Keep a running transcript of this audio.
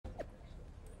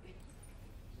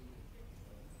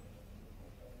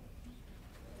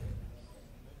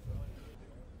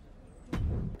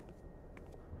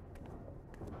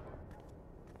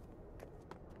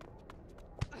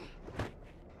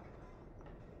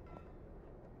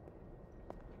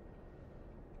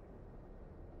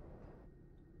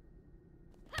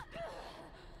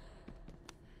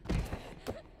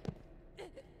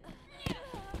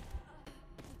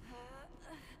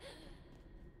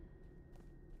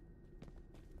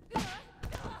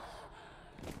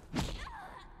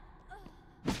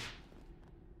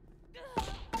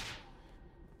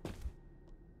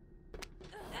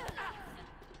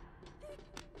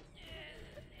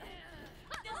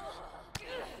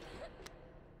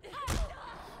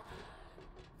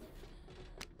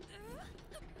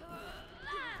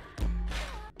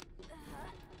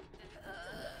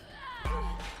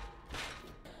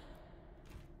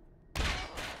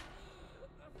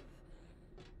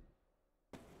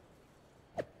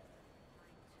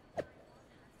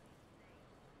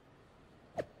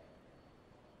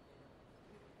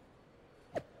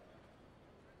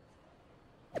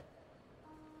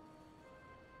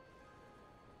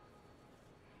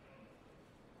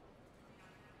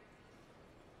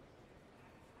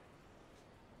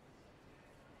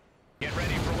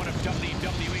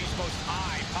WWE's most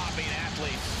eye-popping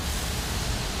athletes.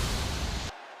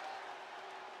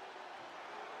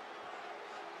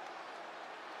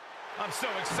 I'm so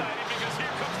excited because here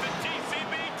comes the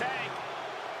TCB tank.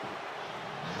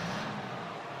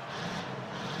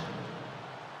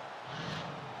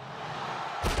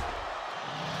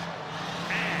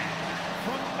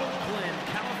 From Oakland,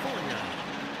 California,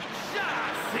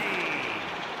 Shotzi.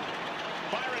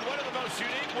 Byron, one of the most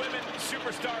unique women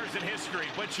superstars in history,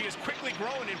 but she has quickly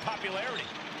grown in popularity.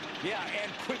 Yeah,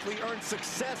 and quickly earned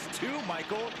success too,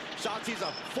 Michael. Shotzi's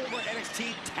a former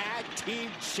NXT Tag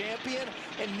Team Champion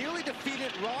and nearly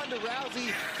defeated Ronda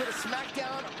Rousey for the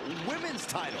SmackDown Women's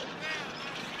title.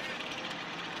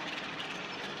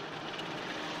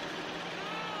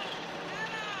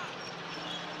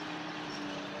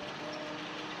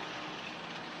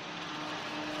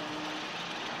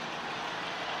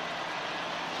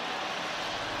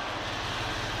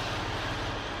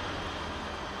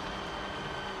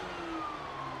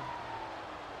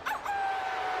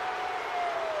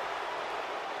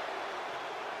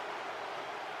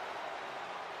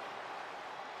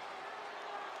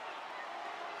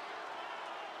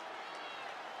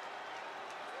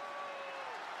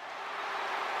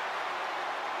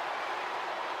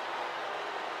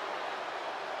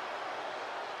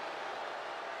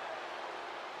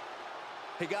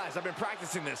 Hey guys, I've been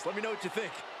practicing this. Let me know what you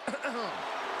think.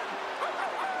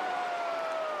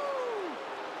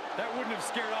 That wouldn't have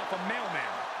scared off a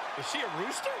mailman. Is she a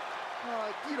rooster?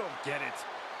 You don't get it.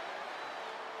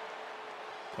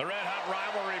 The red-hot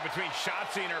rivalry between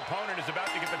Shotzi and her opponent is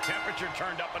about to get the temperature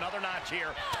turned up another notch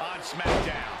here on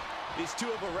SmackDown. These two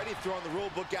have already thrown the rule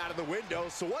book out of the window,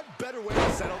 so what better way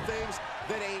to settle things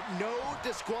than a no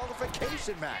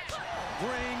disqualification match?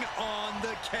 Bring on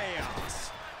the chaos.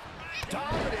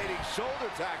 Dominating shoulder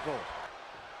tackle.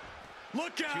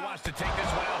 Look out! She wants to take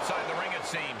this one outside the ring, it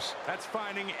seems. That's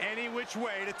finding any which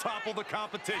way to topple the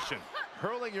competition.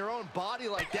 Hurling your own body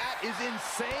like that is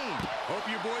insane. Hope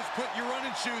you boys put your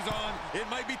running shoes on. It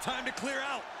might be time to clear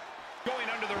out. Going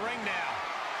under the ring now.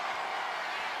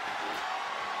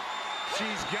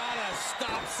 She's got a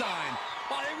stop sign.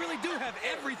 Wow, they really do have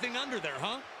everything under there,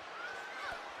 huh?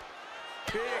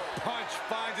 Big punch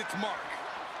finds its mark.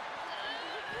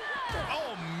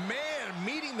 Oh, man,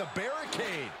 meeting the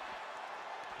barricade.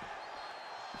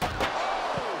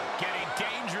 Getting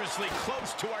dangerously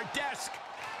close to our desk.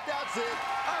 That's it.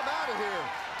 I'm out of here.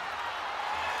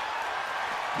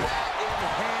 Bat in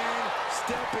hand,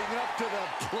 stepping up to the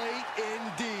plate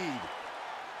indeed.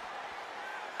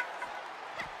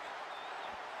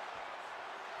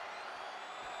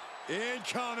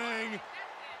 Incoming.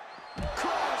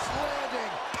 Cross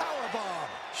landing, powerbomb.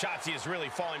 Shotzi is really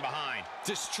falling behind.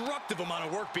 Destructive amount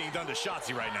of work being done to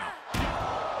Shotzi right now.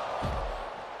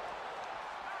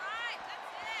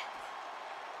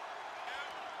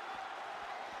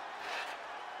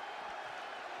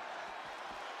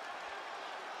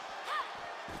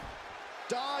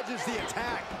 Dodges the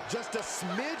attack, just a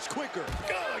smidge quicker.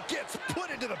 Gets put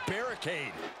into the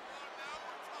barricade.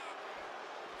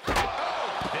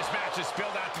 This match is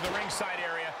spilled out to the ringside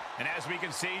area, and as we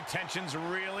can see, tension's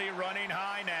really running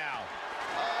high now.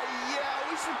 Yeah,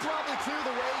 we should probably clear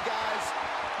the way, guys.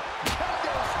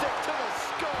 Kendo stick to the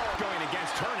skull. Going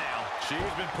against her now.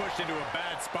 She's been pushed into a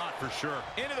bad spot for sure.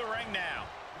 Into the ring now.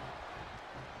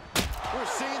 We're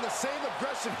seeing the same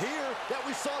aggression here that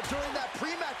we saw during that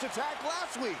pre-match attack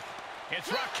last week.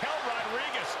 It's Raquel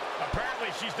Rodriguez.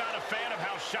 Apparently, she's not a fan of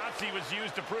how Shotzi was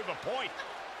used to prove a point.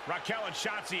 Raquel and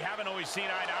Shotzi haven't always seen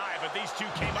eye to eye, but these two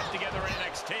came up together in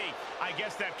NXT. I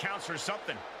guess that counts for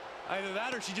something. Either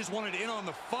that or she just wanted in on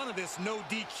the fun of this no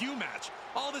DQ match.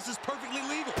 All this is perfectly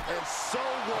legal. And so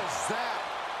was that.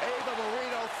 Ava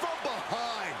Marino from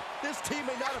behind. This team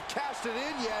may not have cashed it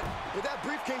in yet, but that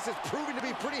briefcase is proving to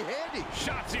be pretty handy.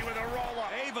 Shotzi with a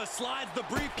roll-up. Ava slides the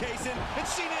briefcase in, and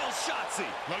she nails Shotzi.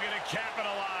 Looking to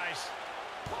capitalize.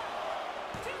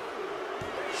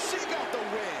 She got the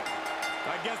win.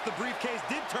 I guess the briefcase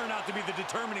did turn out to be the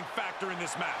determining factor in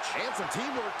this match. And some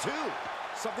teamwork, too.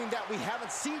 Something that we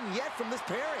haven't seen yet from this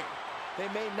pairing. They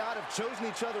may not have chosen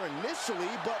each other initially,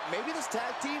 but maybe this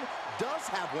tag team does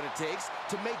have what it takes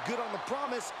to make good on the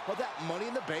promise of that Money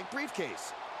in the Bank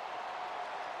briefcase.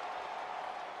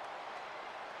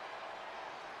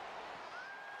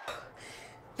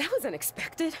 That was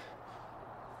unexpected.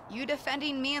 You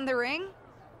defending me in the ring?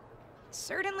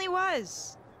 Certainly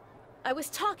was. I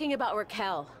was talking about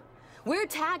Raquel. We're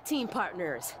tag team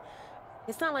partners.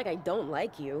 It's not like I don't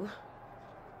like you.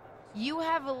 You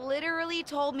have literally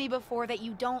told me before that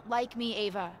you don't like me,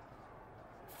 Ava.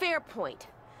 Fair point.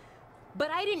 But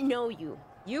I didn't know you.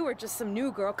 You were just some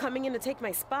new girl coming in to take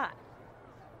my spot.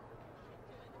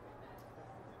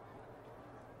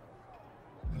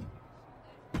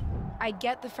 I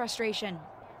get the frustration,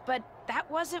 but that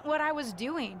wasn't what I was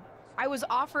doing. I was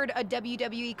offered a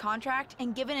WWE contract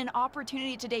and given an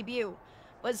opportunity to debut.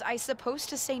 Was I supposed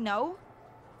to say no?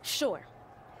 Sure,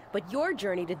 but your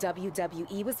journey to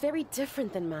WWE was very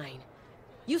different than mine.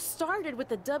 You started with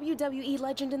the WWE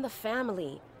legend in the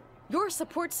family. Your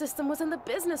support system was in the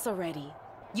business already.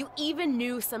 You even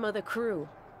knew some of the crew.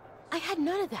 I had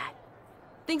none of that.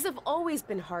 Things have always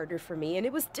been harder for me, and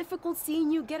it was difficult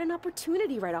seeing you get an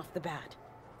opportunity right off the bat.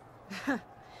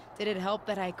 Did it help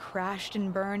that I crashed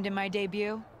and burned in my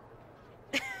debut?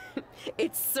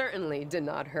 It certainly did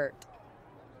not hurt.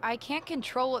 I can't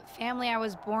control what family I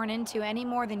was born into any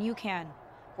more than you can.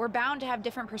 We're bound to have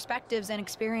different perspectives and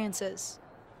experiences.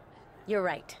 You're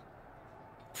right.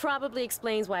 Probably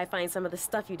explains why I find some of the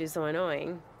stuff you do so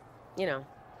annoying. You know,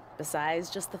 besides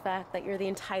just the fact that you're the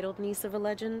entitled niece of a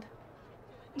legend.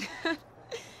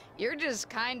 You're just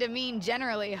kinda mean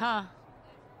generally, huh?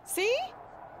 See?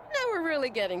 Now we're really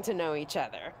getting to know each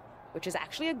other, which is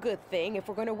actually a good thing if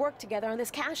we're going to work together on this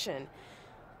cash-in.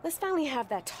 Let's finally have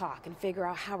that talk and figure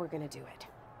out how we're going to do it.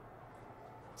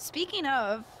 Speaking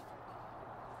of...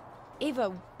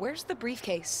 Ava, where's the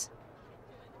briefcase?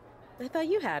 I thought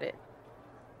you had it.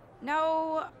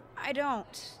 No, I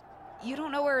don't. You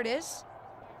don't know where it is?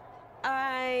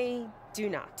 I do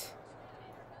not.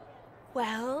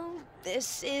 Well,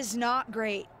 this is not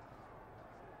great.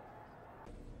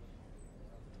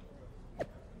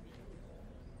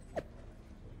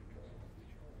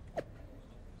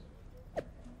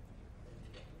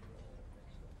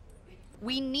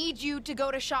 We need you to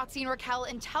go to Shotzi and Raquel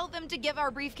and tell them to give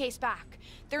our briefcase back.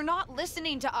 They're not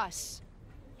listening to us.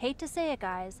 Hate to say it,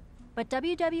 guys, but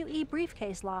WWE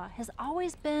briefcase law has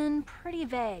always been pretty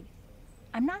vague.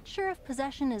 I'm not sure if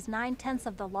possession is 9/10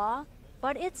 of the law,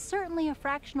 but it's certainly a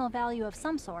fractional value of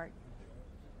some sort.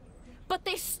 But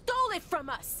they stole it from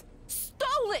us!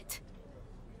 Stole it!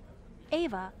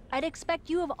 Ava, I'd expect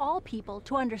you of all people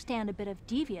to understand a bit of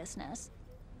deviousness.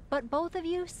 But both of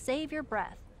you save your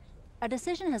breath. A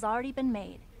decision has already been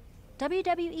made.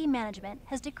 WWE management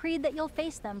has decreed that you'll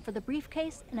face them for the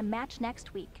briefcase in a match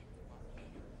next week.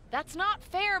 That's not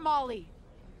fair, Molly.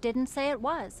 Didn't say it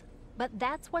was, but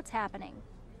that's what's happening.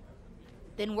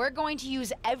 Then we're going to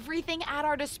use everything at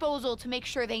our disposal to make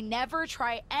sure they never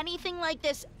try anything like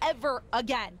this ever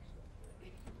again.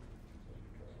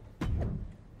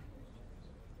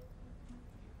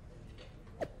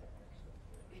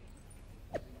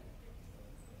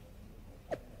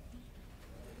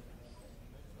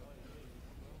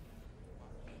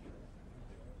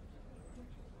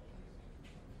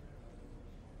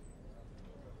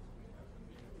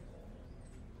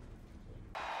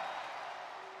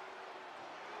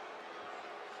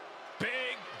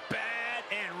 Big, bad,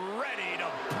 and ready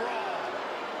to brawl.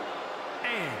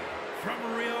 And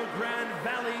from Rio Grande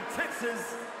Valley,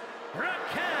 Texas,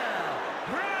 Raquel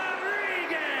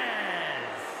Rodriguez.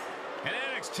 And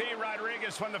NXT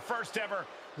Rodriguez won the first ever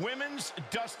Women's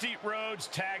Dusty Rhodes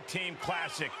Tag Team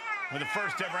Classic. We're the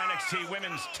first ever NXT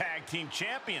Women's Tag Team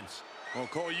Champions. Well,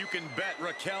 Cole, you can bet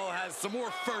Raquel has some more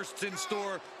firsts in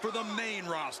store for the main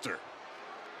roster.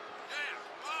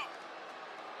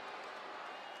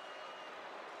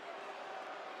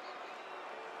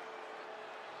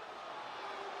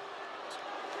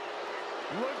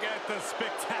 Look at the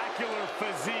spectacular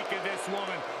physique of this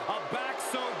woman. A back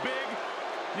so big,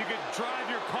 you could drive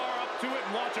your car up to it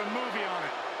and watch a movie on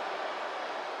it.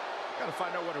 Gotta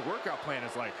find out what her workout plan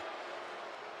is like.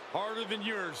 Harder than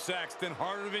yours, Saxton,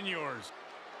 harder than yours.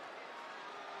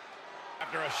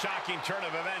 After a shocking turn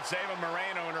of events, Ava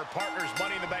Moreno and her partner's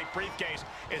Money in the Bank briefcase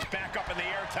is back up in the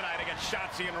air tonight against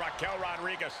Shotzi and Raquel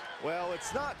Rodriguez. Well,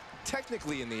 it's not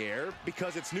technically in the air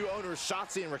because its new owners,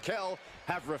 Shotzi and Raquel,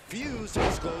 have refused to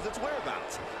disclose its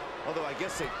whereabouts. Although I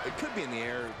guess it could be in the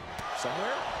air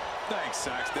somewhere. Thanks,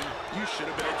 Saxton. You should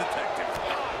have been a detective.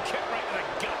 Oh, kick right in the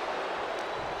gut.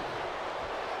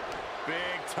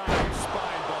 Big-time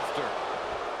spine buster.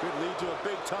 Could lead to a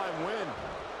big-time win.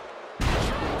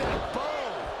 Dropped that bow.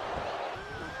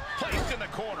 Placed in the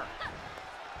corner.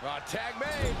 Tag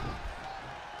made.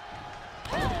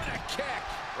 Oh, and a kick.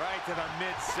 Right to the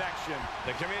midsection.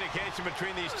 The communication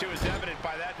between these two is evident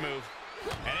by that move.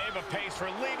 And Ava pays for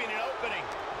leaving an opening.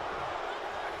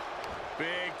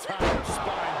 Big-time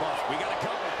spine buster. We got a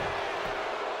couple.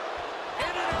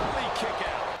 And an early kick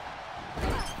out.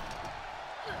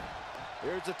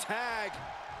 Here's a tag.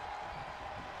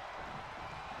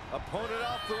 Opponent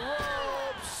off the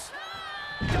ropes.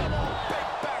 Double big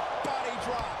back body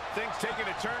drop. Things taking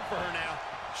a turn for her now.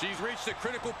 She's reached a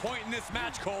critical point in this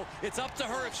match, Cole. It's up to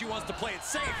her if she wants to play it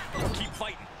safe or keep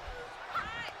fighting.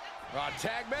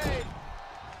 Tag made.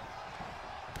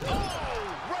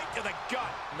 Oh, right to the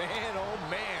gut. Man, oh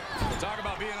man. Talk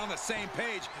about being on the same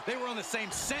page. They were on the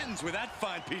same sentence with that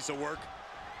fine piece of work.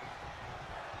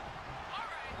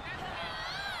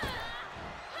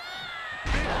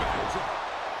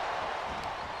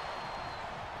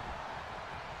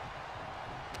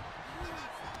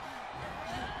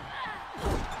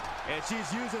 And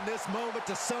she's using this moment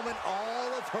to summon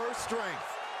all of her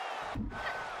strength.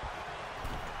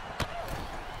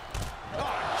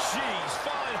 Oh, jeez,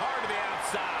 falling hard to the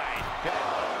outside. Got him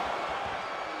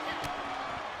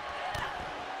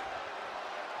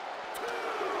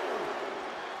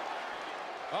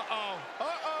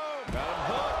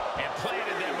hooked. And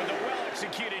planted them with a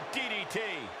well-executed DDT.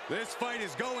 This fight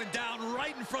is going down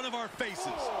right in front of our faces.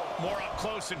 More up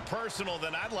close and personal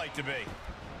than I'd like to be.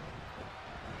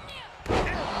 And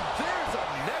there's a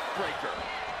neck breaker.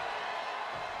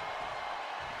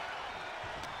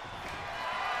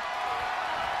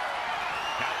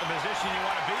 Not the position you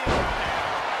want to be in right now.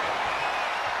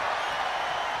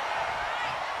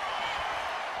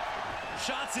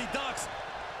 Shotzi ducks.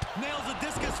 Nails a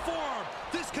discus forearm.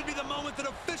 This could be the moment that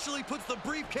officially puts the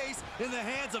briefcase in the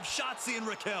hands of Shotzi and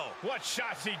Raquel. What's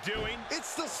Shotzi doing?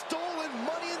 It's the stolen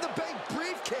Money in the Bank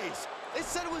briefcase. They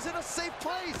said it was in a safe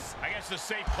place. I guess the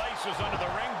safe place was under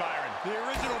the ring, Byron. The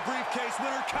original briefcase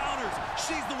winner counters.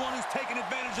 She's the one who's taking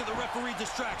advantage of the referee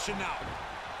distraction now.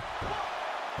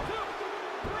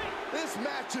 This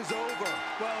match is over.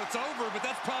 Well, it's over, but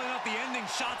that's probably not the ending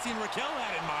Shotzi and Raquel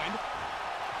had in mind.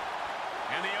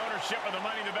 And the ownership of the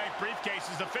Money in the Bank briefcase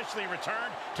is officially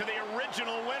returned to the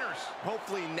original winners.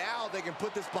 Hopefully now they can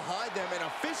put this behind them and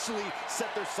officially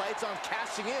set their sights on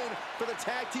cashing in for the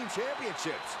tag team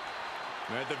championships.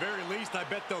 At the very least, I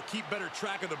bet they'll keep better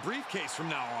track of the briefcase from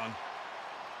now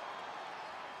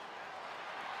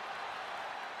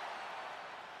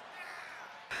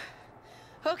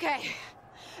on. Okay,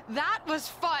 that was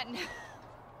fun.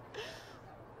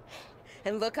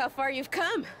 And look how far you've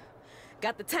come.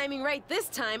 Got the timing right this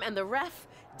time, and the ref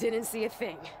didn't see a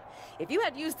thing. If you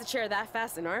had used the chair that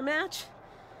fast in our match,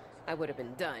 I would have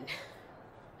been done.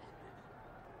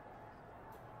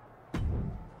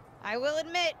 I will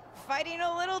admit, fighting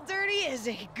a little dirty is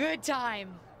a good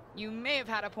time. You may have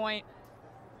had a point.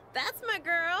 That's my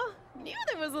girl. Knew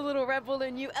there was a little rebel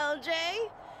in you, LJ.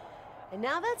 And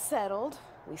now that's settled,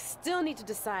 we still need to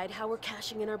decide how we're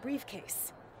cashing in our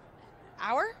briefcase.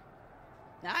 Our?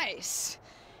 Nice.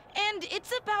 And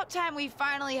it's about time we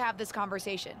finally have this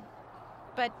conversation.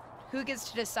 But who gets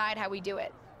to decide how we do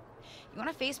it? You want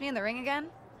to face me in the ring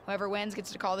again? Whoever wins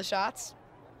gets to call the shots?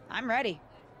 I'm ready.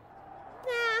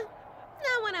 Nah,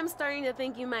 not when I'm starting to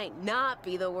think you might not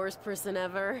be the worst person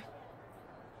ever.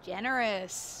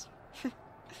 Generous.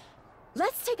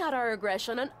 Let's take out our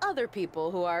aggression on other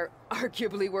people who are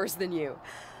arguably worse than you.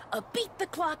 A beat the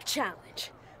clock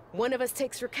challenge. One of us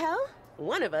takes Raquel,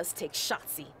 one of us takes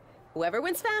Shotzi. Whoever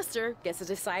wins faster gets to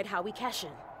decide how we cash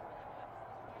in.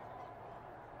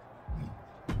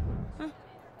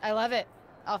 I love it.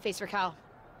 I'll face Raquel.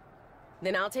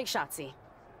 Then I'll take Shotzi.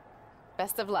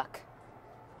 Best of luck,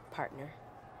 partner.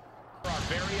 For our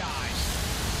very eyes.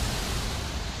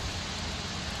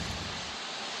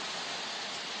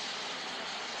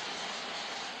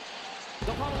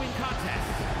 The following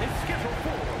contest is scheduled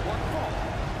for one fall.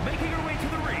 Making her way to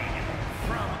the ring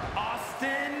from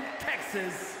Austin,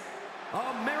 Texas,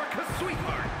 America's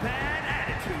sweetheart, bad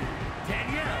attitude,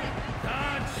 Danielle,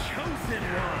 the chosen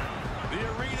one. The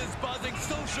arena's buzzing,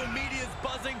 social media's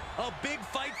buzzing, a big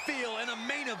fight feel, and a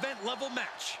main event level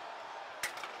match.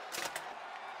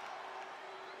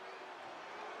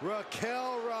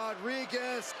 Raquel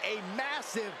Rodriguez, a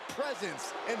massive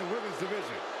presence in the women's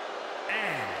division.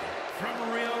 And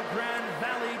from Rio Grande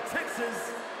Valley,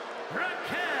 Texas,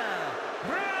 Raquel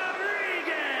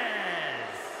Rodriguez.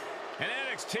 And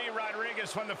NXT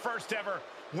Rodriguez won the first ever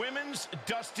Women's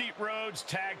Dusty Rhodes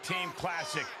Tag Team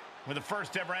Classic. We're the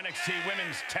first ever NXT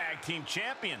Women's Tag Team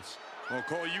Champions. Well,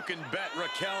 Cole, you can bet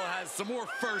Raquel has some more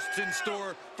firsts in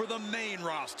store for the main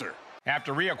roster.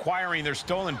 After reacquiring their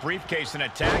stolen briefcase in a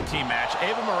tag team match,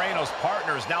 Ava Moreno's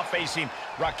partner is now facing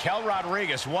Raquel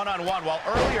Rodriguez one-on-one, while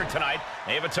earlier tonight,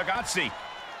 Ava took Shotzi.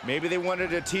 Maybe they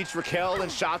wanted to teach Raquel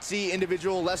and Shotzi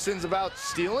individual lessons about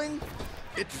stealing?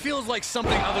 It feels like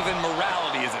something other than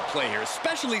morality is at play here,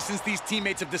 especially since these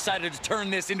teammates have decided to turn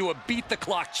this into a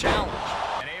beat-the-clock challenge.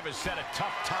 And Ava's set a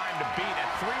tough time to beat at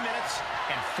 3 minutes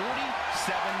and 47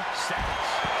 seconds.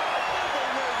 All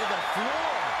the way to the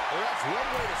floor. Well, that's one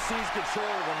way to seize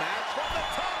control of the match. From the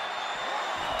top.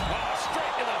 Oh,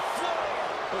 straight to the floor.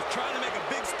 Was trying to make a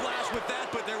big splash with that,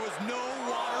 but there was no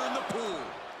water in the pool.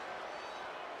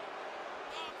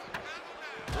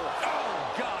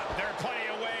 Oh, God. There are plenty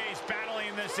of ways battling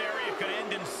in this area could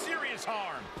end in serious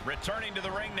harm. Returning to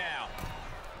the ring now.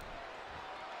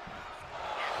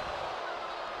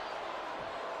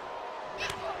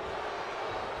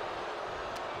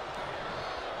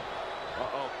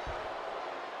 Uh-oh.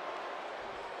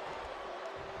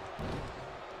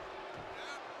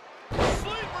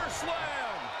 Sleeper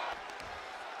slam.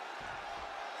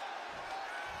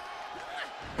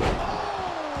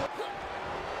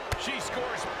 She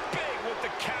scores big with the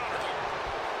counter.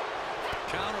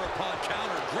 Counter upon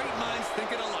counter. Great minds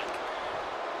thinking alike.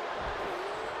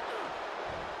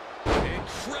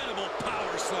 Incredible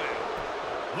power slam.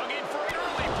 Looking for an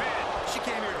early pin. She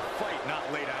came here to fight, not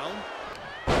lay down.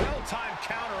 Well-timed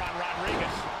counter on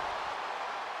Rodriguez.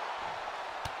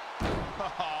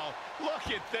 Oh, look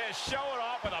at this. Show it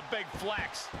off with a big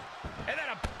flex. And then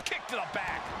a kick to the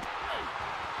back.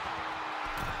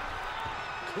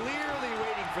 Clearly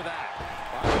waiting for that.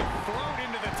 Thrown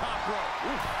into the top rope.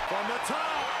 Ooh, from the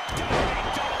top. Diving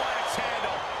double axe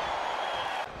handle.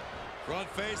 Front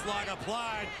face lock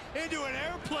applied into an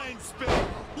airplane spin.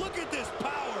 Look at this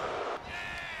power.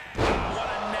 What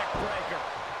a neck breaker.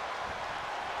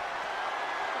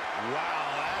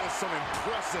 Wow, that is some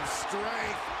impressive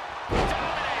strength.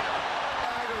 Dominator.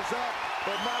 Daggers up,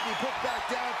 but might be put back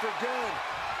down for good.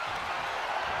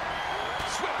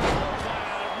 Swift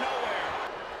clothesline out of nowhere.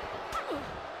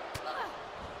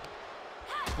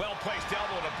 Well-placed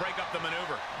elbow to break up the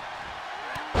maneuver.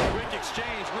 Quick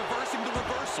exchange, reversing the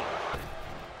reversal.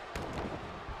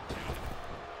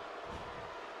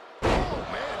 Oh,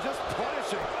 man, just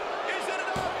punishing. Is it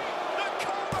enough? The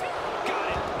cover. Got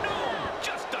it. No,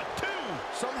 just a two.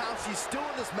 Somehow she's still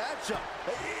in this matchup.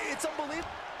 It's unbelievable.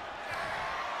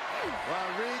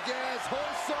 Rodriguez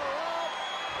hoists her up.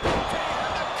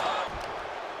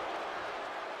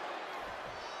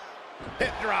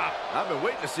 Hip drop. I've been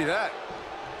waiting to see that.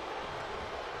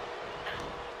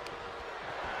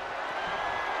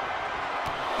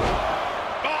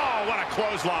 Oh, what a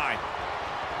clothesline.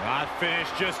 Not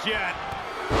finished just yet.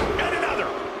 And another.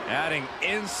 Adding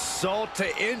insult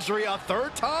to injury a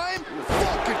third time?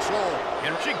 Full control.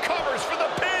 And she covers for the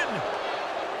pin.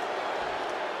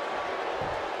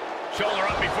 Shoulder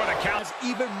up before the count. Has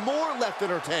even more left in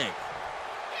her tank.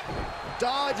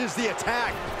 Dodges the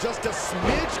attack just a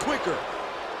smidge quicker.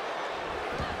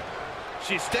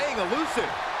 She's staying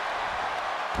elusive.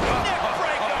 Neck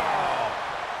breaker.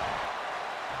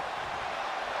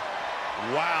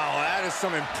 Wow, that is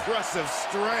some impressive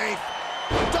strength.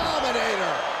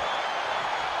 Dominator.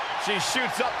 She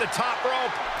shoots up the top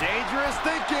rope. Dangerous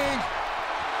thinking.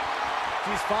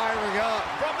 She's firing up.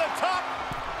 From the top.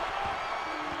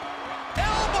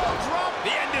 Elbow drop.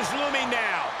 The end is looming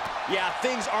now. Yeah,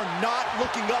 things are not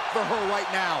looking up for her right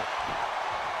now.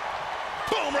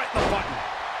 Boom, right in the button.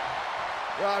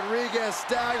 Rodriguez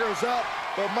staggers up,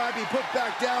 but might be put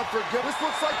back down for good. This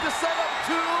looks like the setup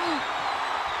to...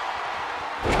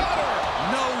 Cover.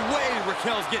 No way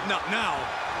Raquel's getting up now.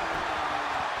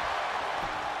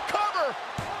 Cover.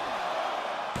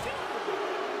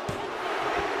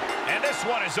 And this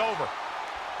one is over.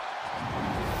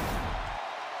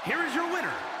 Here is your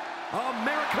winner,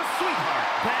 America's sweetheart,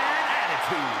 bad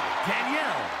attitude,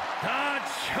 Danielle, the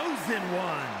chosen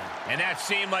one. And that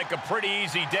seemed like a pretty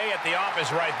easy day at the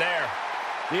office right there.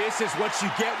 This is what you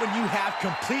get when you have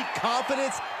complete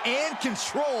confidence and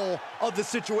control of the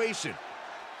situation.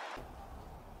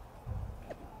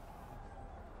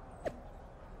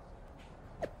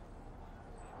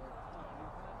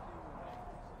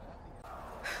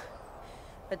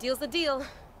 A deal's a deal.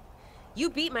 You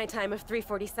beat my time of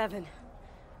 3:47.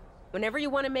 Whenever you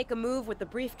want to make a move with the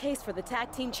briefcase for the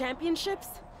tag team championships,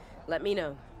 let me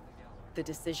know. The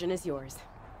decision is yours.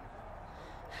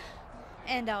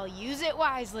 And I'll use it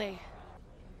wisely.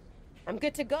 I'm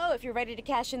good to go if you're ready to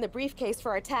cash in the briefcase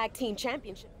for our tag team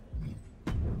championship.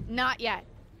 Not yet.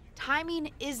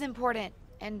 Timing is important,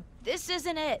 and this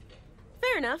isn't it.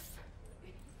 Fair enough.